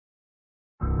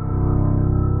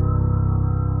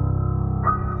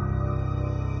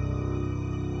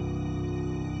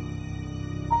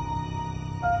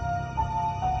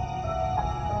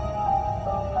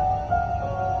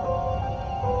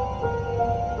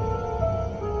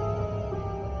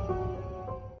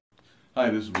Hi,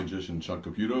 this is Magician Chuck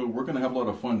Caputo. We're going to have a lot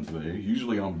of fun today.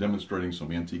 Usually I'm demonstrating some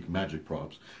antique magic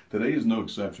props. Today is no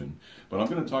exception, but I'm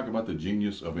going to talk about the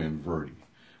genius of Anverdi.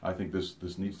 I think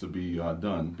this needs to be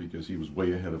done because he was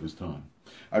way ahead of his time.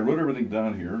 I wrote everything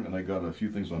down here and I got a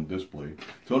few things on display.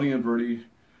 Tony Anverdi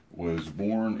was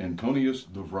born Antonius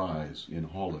de Vries in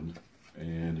Holland,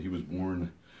 and he was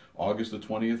born August the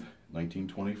 20th,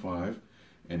 1925,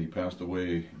 and he passed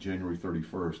away January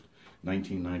 31st,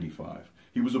 1995.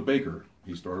 He was a baker.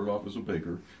 He started off as a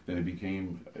baker, then he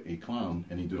became a clown,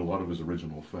 and he did a lot of his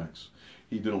original effects.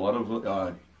 He did a lot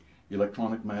of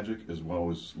electronic magic as well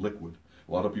as liquid.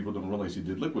 A lot of people don't realize he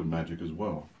did liquid magic as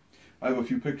well. I have a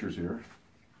few pictures here.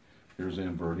 Here's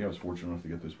Anverdi. I was fortunate enough to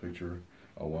get this picture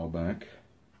a while back.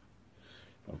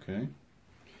 Okay.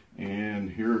 And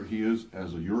here he is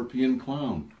as a European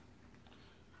clown.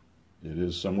 It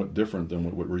is somewhat different than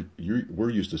what we're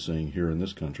used to seeing here in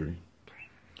this country.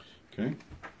 Okay.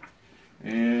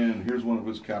 And here's one of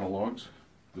his catalogs.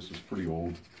 This is pretty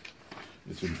old.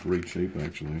 It's in great shape,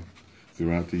 actually.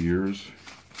 Throughout the years,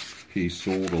 he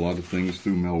sold a lot of things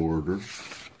through mail order,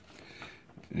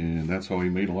 and that's how he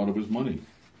made a lot of his money.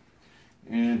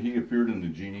 And he appeared in the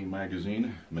Genie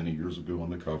magazine many years ago on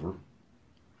the cover.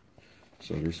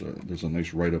 So there's a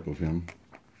nice write-up of him.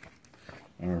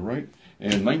 All right.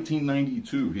 And in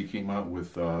 1992, he came out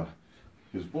with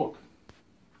his book,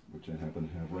 which I happen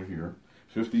to have right here,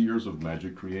 50 Years of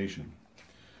Magic Creation.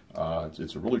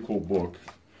 It's a really cool book.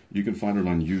 You can find it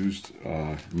on used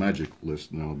magic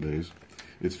list nowadays.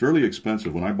 It's fairly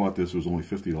expensive. When I bought this, it was only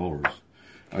 $50.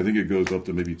 I think it goes up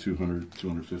to maybe $200,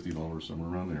 $250, somewhere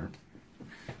around there.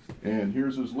 And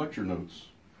here's his lecture notes.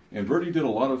 And Anverdi did a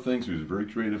lot of things. He was very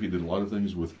creative. He did a lot of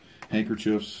things with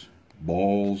handkerchiefs,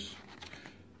 balls,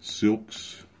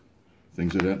 silks,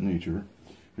 things of that nature.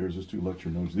 Here's his two lecture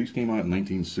notes. These came out in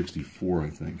 1964, I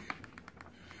think.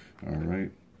 All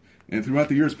right. And throughout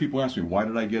the years, people ask me, why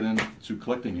did I get into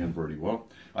collecting Anverdi? Well,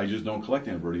 I just don't collect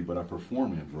Anverdi, but I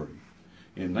perform Anverdi.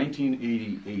 In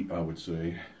 1988, I would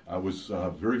say, I was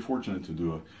very fortunate to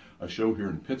do a show here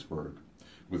in Pittsburgh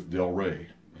with Del Rey.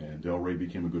 And Del Rey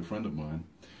became a good friend of mine.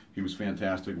 He was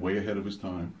fantastic, way ahead of his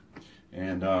time.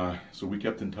 And so we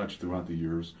kept in touch throughout the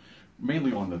years,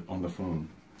 mainly on the phone.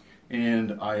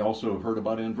 And I also heard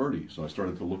about Anverdi, so I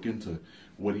started to look into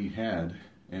what he had,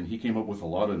 and he came up with a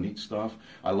lot of neat stuff.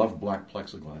 I love black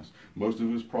plexiglass. Most of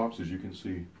his props, as you can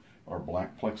see, are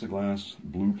black plexiglass,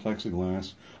 blue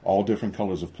plexiglass, all different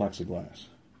colors of plexiglass.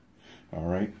 All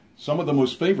right. Some of the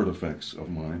most favorite effects of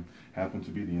mine happen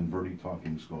to be the Anverdi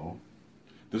talking skull.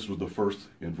 This was the first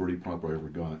Anverdi prop I ever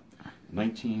got,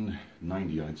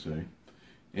 1990, I'd say.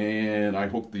 And I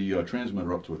hooked the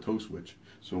transmitter up to a toe switch,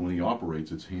 so when he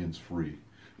operates, it's hands-free.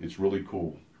 It's really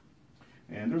cool.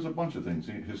 And there's a bunch of things.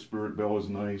 His spirit bell is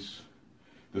nice.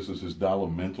 This is his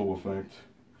Mental effect.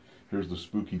 Here's the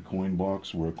spooky coin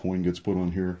box where a coin gets put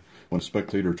on here. When a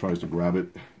spectator tries to grab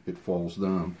it, it falls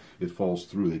down. It falls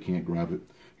through. They can't grab it.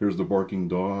 Here's the barking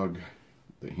dog,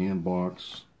 the hand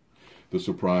box, the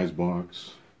surprise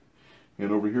box.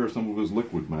 And over here, some of his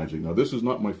liquid magic. Now, this is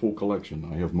not my full collection.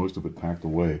 I have most of it packed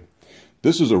away.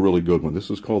 This is a really good one. This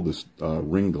is called this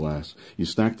ring glass. You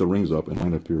stack the rings up, and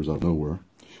mine appears out of nowhere.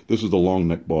 This is the long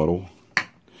neck bottle.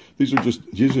 These are just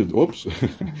oops.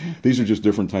 These are just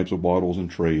different types of bottles and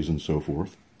trays and so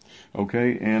forth.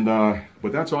 Okay, and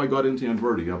but that's how I got into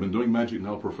Anverdi. I've been doing magic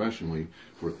now professionally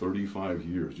for 35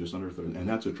 years, just under 30, and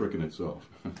that's a trick in itself.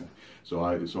 So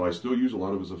I still use a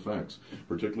lot of his effects,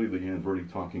 particularly the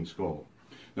Anverdi talking skull.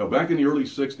 Now, back in the early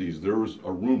 60s, there was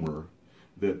a rumor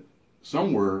that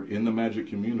somewhere in the magic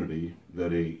community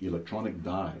that a electronic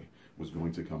die was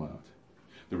going to come out.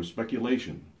 There was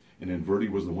speculation, and Anverdi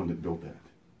was the one that built that.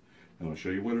 And I'll show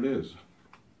you what it is.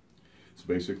 It's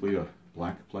basically a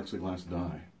black plexiglass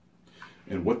die.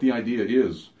 And what the idea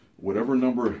is, whatever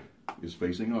number is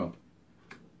facing up,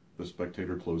 the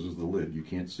spectator closes the lid. You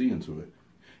can't see into it.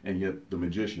 And yet the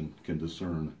magician can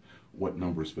discern what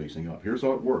number is facing up. Here's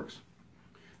how it works.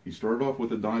 He started off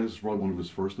with a die. This is probably one of his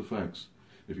first effects.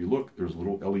 If you look, there's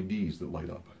little LEDs that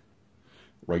light up.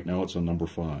 Right now it's on number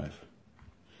 5.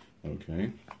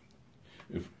 Okay.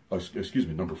 Excuse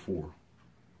me, number 4.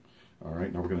 All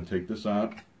right, now we're going to take this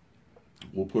out.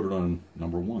 We'll put it on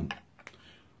number 1.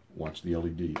 Watch the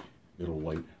LED. It'll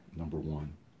light number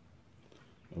 1.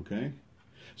 Okay?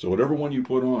 So whatever one you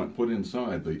put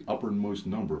inside, the uppermost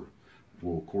number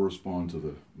will correspond to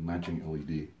the matching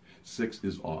LED. 6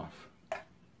 is off.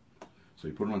 So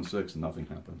you put it on 6, nothing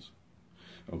happens.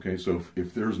 Okay, so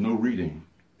if there's no reading,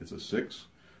 it's a 6,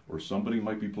 or somebody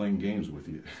might be playing games with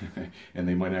you, and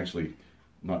they might actually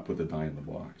not put the die in the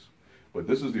box. But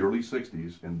this is the early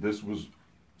 60s, and this was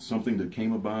something that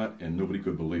came about and nobody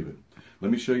could believe it.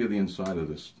 Let me show you the inside of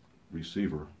this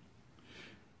receiver.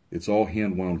 It's all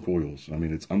hand wound coils. I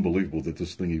mean, it's unbelievable that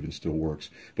this thing even still works.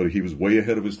 But he was way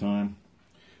ahead of his time.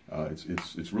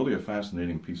 It's really a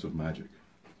fascinating piece of magic.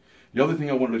 The other thing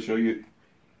I wanted to show you,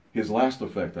 his last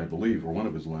effect, I believe, or one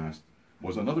of his last,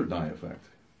 was another die effect.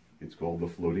 It's called the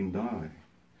floating die.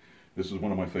 This is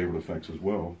one of my favorite effects as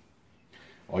well.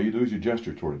 All you do is you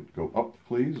gesture toward it. Go up,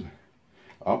 please.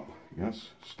 Up, yes.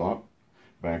 Stop.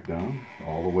 Back down.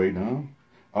 All the way down.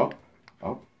 Up,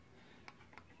 up.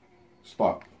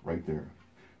 Stop right there.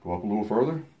 Go up a little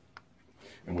further.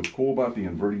 And what's cool about the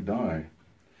Anverdi die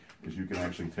is you can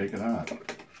actually take it out.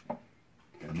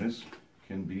 And this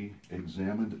can be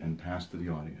examined and passed to the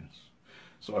audience.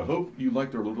 So I hope you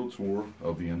liked our little tour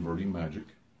of the Anverdi Magic.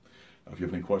 If you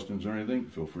have any questions or anything,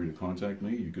 feel free to contact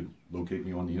me. You could locate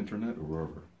me on the internet or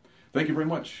wherever. Thank you very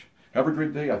much. Have a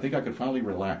great day. I think I could finally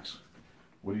relax.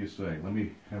 What do you say? Let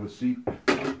me have a seat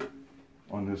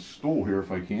on this stool here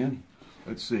if I can.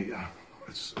 Let's see.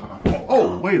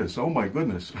 Oh, wait a second. Oh, my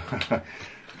goodness.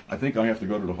 I think I have to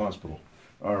go to the hospital.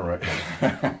 All right.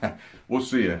 We'll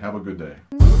see you. Have a good day.